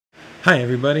Hi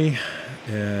everybody,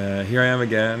 here I am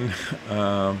again,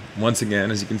 once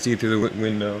again, as you can see through the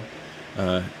window.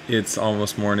 It's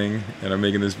almost morning and I'm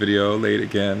making this video late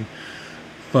again,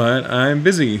 but I'm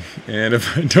busy, and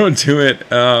if I don't do it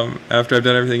after I've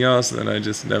done everything else, then I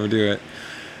just never do it.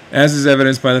 As is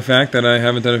evidenced by the fact that I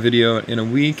haven't done a video in a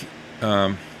week.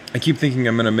 I keep thinking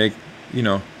I'm going to make,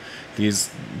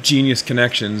 these genius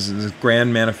connections, this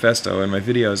grand manifesto in my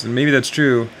videos, and maybe that's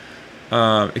true.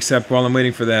 Except while I'm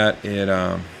waiting for that,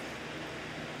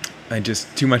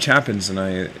 too much happens and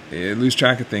I lose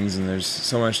track of things, and there's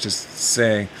so much to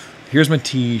say. Here's my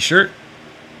t-shirt,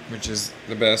 which is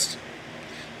the best.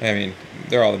 I mean,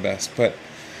 they're all the best, but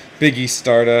Biggie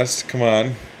Stardust, come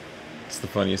on. It's the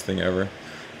funniest thing ever.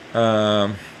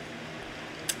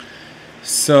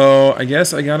 So I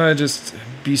guess I gotta just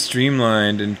be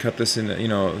streamlined and cut this into,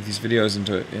 these videos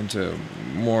into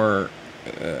more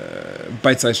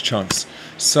bite-sized chunks.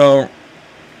 So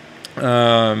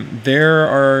there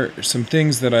are some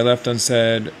things that I left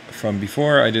unsaid from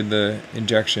before I did the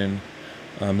injection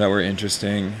that were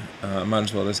interesting. Might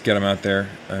as well just get them out there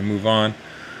and move on.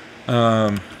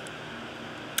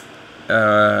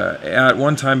 At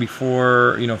one time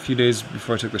before, a few days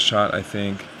before I took the shot, I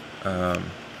think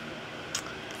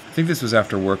this was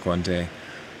after work one day.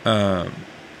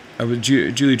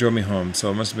 Julie drove me home, so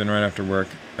it must have been right after work.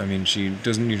 I mean, she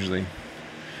doesn't usually,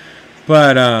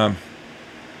 but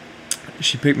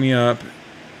she picked me up,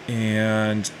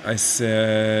 and I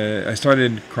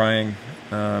started crying.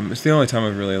 It's the only time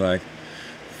I've really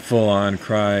full on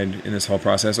cried in this whole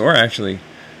process, or actually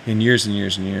in years and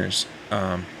years and years.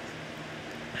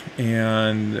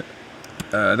 And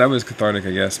that was cathartic,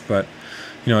 I guess. But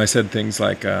I said things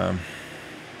like,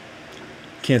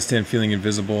 can't stand feeling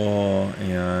invisible,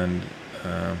 and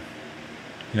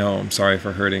I'm sorry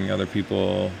for hurting other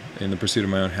people in the pursuit of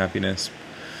my own happiness.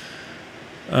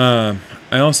 I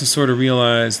also sort of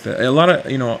realized that a lot of,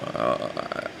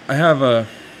 I have a,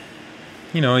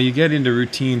 you get into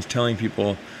routines telling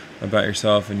people about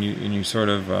yourself, and you sort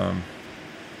of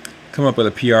come up with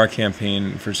a PR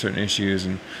campaign for certain issues,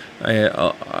 and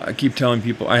I keep telling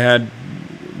people, I had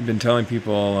been telling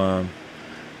people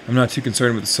I'm not too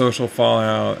concerned with the social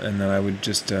fallout, and that I would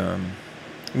just,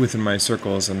 within my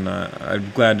circles, and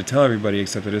I'm glad to tell everybody,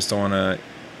 except I just don't want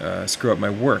to screw up my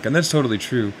work. And that's totally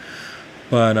true.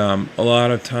 But a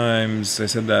lot of times I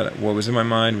said that what was in my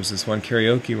mind was this one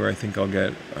karaoke where I think I'll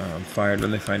get fired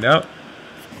when they find out.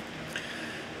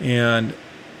 And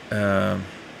I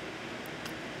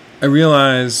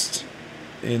realized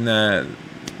in that,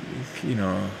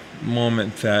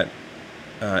 moment that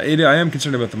I am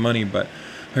concerned about the money, but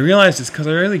I realized it's because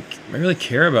I really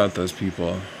care about those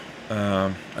people.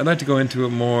 I'd like to go into it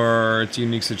more. It's a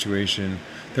unique situation.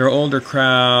 They're an older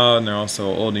crowd, and they're also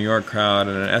an old New York crowd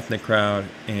and an ethnic crowd,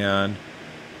 and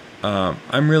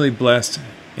I'm really blessed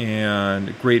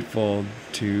and grateful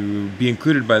to be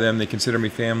included by them. They consider me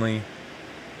family,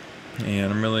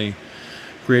 and I'm really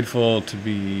grateful to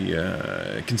be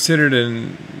considered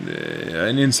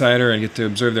an insider and get to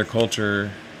observe their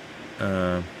culture.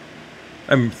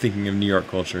 I'm thinking of New York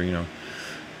culture,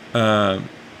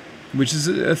 which is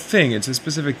a thing. It's a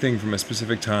specific thing from a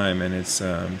specific time, and it's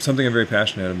something I'm very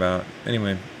passionate about.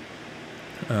 Anyway,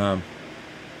 I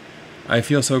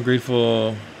feel so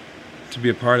grateful to be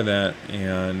a part of that,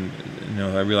 and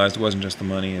I realized it wasn't just the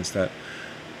money. It's that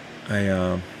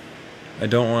I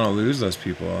don't want to lose those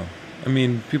people. I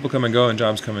mean, people come and go, and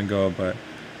jobs come and go, but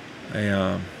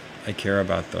I care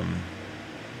about them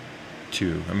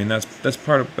too. I mean, that's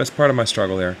part of my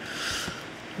struggle there.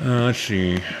 Let's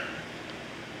see.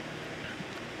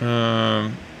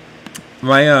 My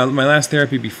last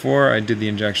therapy before I did the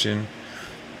injection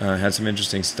had some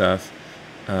interesting stuff.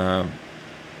 My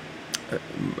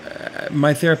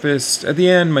therapist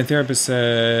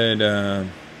said,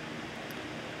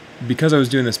 because I was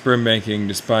doing the sperm banking,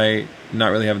 despite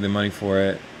not really having the money for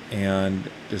it, and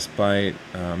despite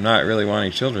not really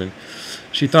wanting children,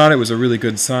 she thought it was a really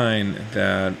good sign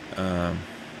that I'm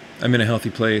in a healthy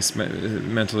place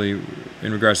mentally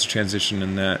in regards to transition,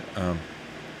 and that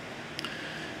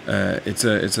it's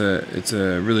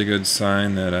a really good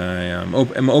sign that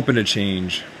I'm open to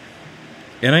change,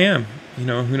 and I am.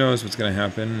 Who knows what's going to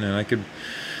happen, and I could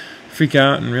freak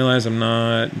out and realize I'm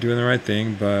not doing the right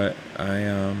thing, but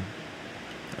I'm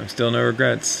still no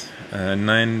regrets.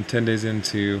 9-10 days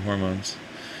into hormones.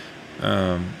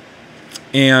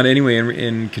 And anyway,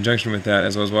 in conjunction with that,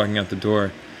 as I was walking out the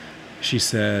door, she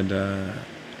said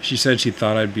she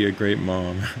thought I'd be a great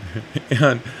mom.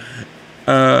 And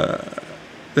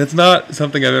that's not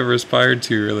something I've ever aspired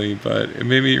to, really, but it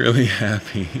made me really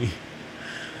happy.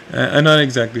 I'm not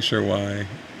exactly sure why.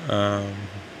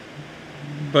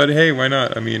 But hey, why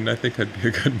not? I mean, I think I'd be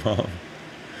a good mom.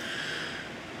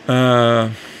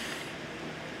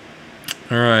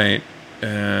 All right.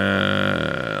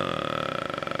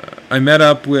 I met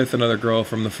up with another girl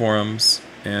from the forums,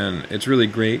 and it's really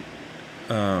great.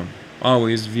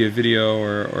 Always via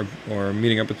video or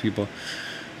meeting up with people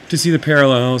to see the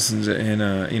parallels,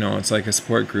 and you know, it's like a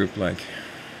support group. Like,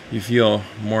 you feel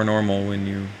more normal when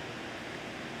you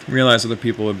realize other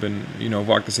people have been, you know,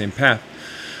 walked the same path.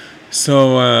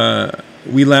 So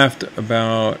we laughed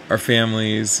about our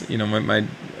families, you know,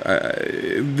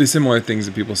 the similar things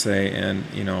that people say, and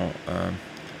you know,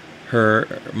 her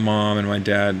mom and my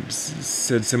dad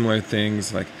said similar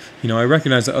things, like, you know, I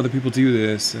recognize that other people do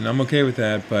this, and I'm okay with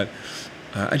that, but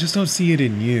I just don't see it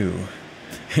in you.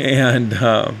 And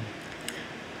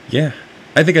yeah,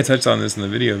 I think I touched on this in the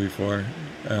video before.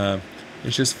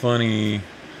 It's just funny.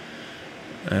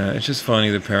 It's just funny,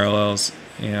 the parallels,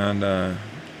 and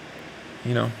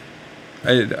you know,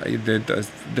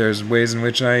 there's ways in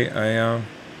which I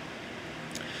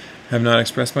have not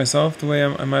expressed myself the way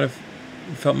I might have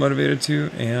felt motivated to,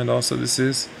 and also this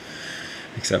is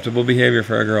acceptable behavior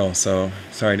for a girl. So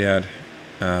sorry, Dad.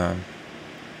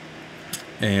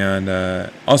 And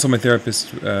also my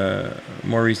therapist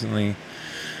more recently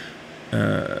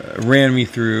ran me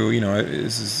through, you know,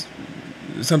 this is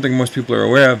something most people are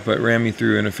aware of, but ran me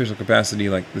through an official capacity,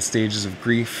 like the stages of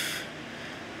grief,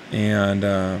 and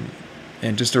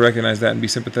just to recognize that and be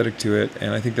sympathetic to it.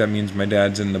 And I think that means my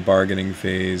dad's in the bargaining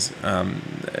phase.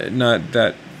 Not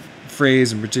that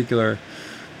phrase in particular,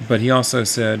 but he also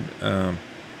said on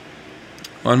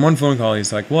one phone call,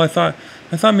 he's like, well, I thought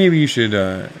maybe you should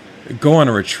go on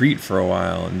a retreat for a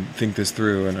while and think this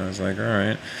through. And I was like, all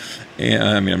right. And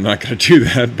I mean, I'm not going to do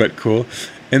that, but cool.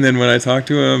 And then when I talked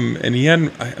to him, and he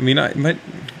hadn't,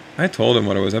 I told him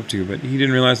what I was up to, but he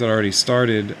didn't realize that I already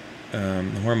started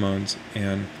the hormones.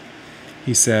 And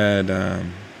he said,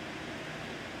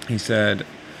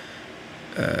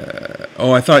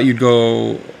 oh, I thought you'd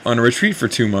go on a retreat for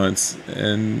 2 months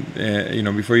and you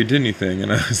know, before you did anything.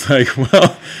 And I was like,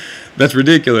 well, that's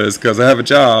ridiculous, because I have a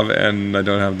job and I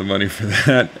don't have the money for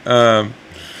that, and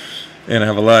I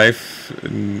have a life,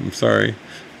 and I'm sorry,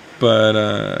 but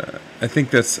I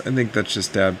think that's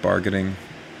just Dad bargaining.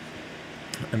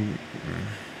 And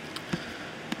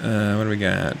what do we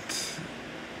got?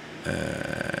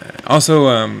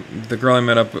 Also, the girl I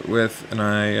met up with and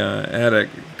I had a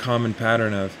common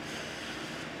pattern of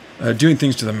doing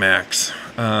things to the max.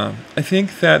 I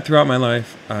think that throughout my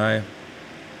life, I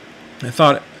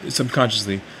thought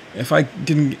subconsciously, if I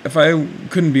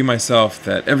couldn't be myself,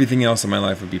 that everything else in my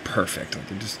life would be perfect.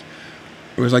 Like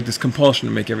it was like this compulsion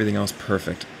to make everything else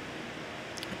perfect.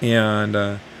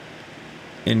 And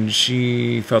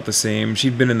she felt the same.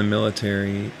 She'd been in the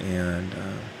military, and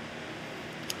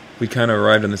we kind of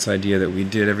arrived on this idea that we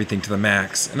did everything to the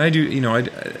max. And I do, you know,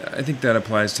 I think that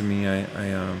applies to me. I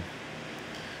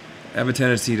have a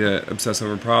tendency to obsess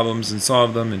over problems and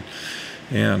solve them,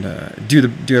 and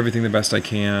do everything the best I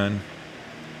can.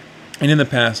 And in the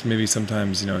past, maybe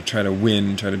sometimes, you know, try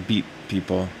to beat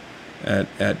people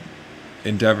at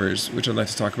endeavors, which I'd like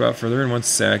to talk about further in 1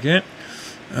 second.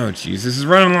 Oh, geez, this is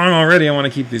running long already. I want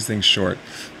to keep these things short.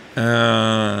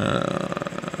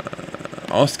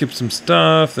 I'll skip some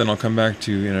stuff, then I'll come back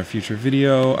to in a future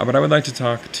video. But I would like to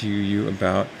talk to you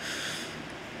about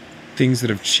things that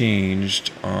have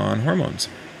changed on hormones.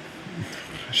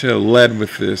 I should have led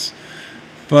with this.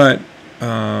 But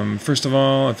first of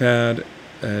all, I've had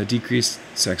a decreased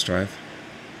sex drive.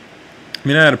 I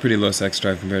mean, I had a pretty low sex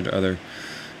drive compared to other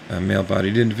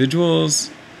male-bodied individuals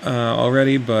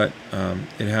already, but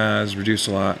it has reduced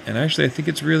a lot. And actually, I think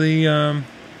it's really an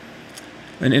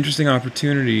interesting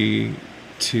opportunity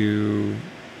to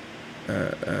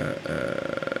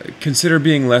consider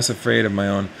being less afraid of my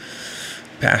own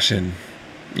passion.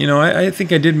 You know, I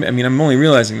think I did. I mean, I'm only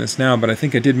realizing this now, but I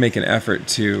think I did make an effort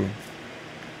to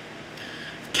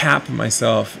cap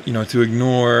myself, you know, to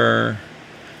ignore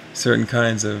certain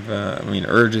kinds of, I mean,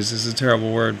 urges is a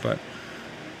terrible word, but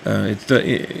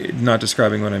it's not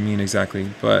describing what I mean exactly.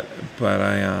 But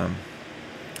I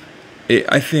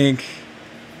think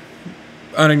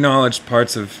unacknowledged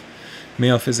parts of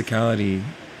male physicality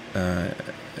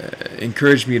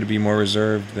encouraged me to be more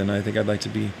reserved than I think I'd like to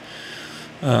be.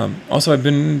 Also, I've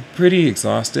been pretty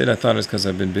exhausted. I thought it was because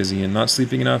I've been busy and not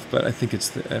sleeping enough, but I think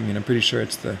I'm pretty sure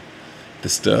it's the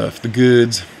stuff, the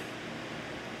goods.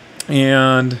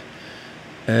 And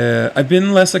I've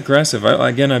been less aggressive.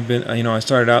 I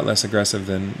started out less aggressive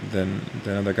than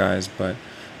other guys,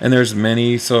 and there's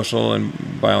many social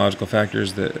and biological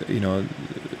factors that, you know,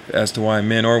 as to why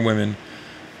men or women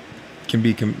can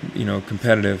be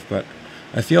competitive, but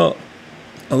I feel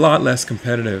a lot less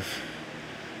competitive,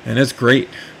 and it's great.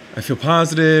 I feel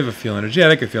positive, I feel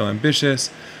energetic, I feel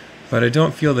ambitious, but I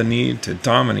don't feel the need to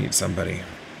dominate somebody.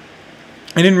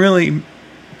 I didn't really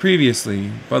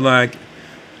previously, but like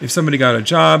if somebody got a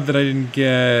job that I didn't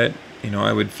get,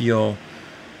 I would feel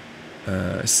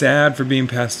sad for being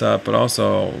passed up, but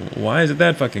also, why is it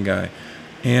that fucking guy?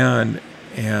 And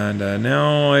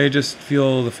now I just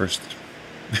feel the first.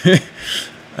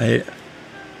 I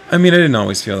mean, I didn't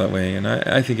always feel that way, and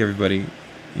I think everybody,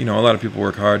 a lot of people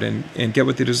work hard and get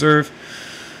what they deserve.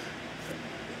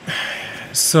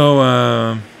 So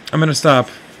I'm gonna stop.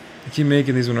 I keep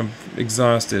making these when I'm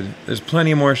exhausted. There's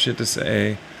plenty more shit to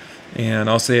say, and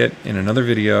I'll say it in another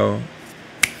video.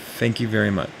 Thank you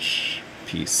very much.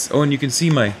 Peace. Oh, and you can see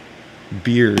my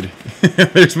beard.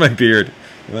 There's my beard.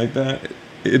 You like that?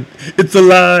 It's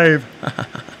alive.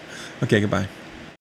 Okay, goodbye.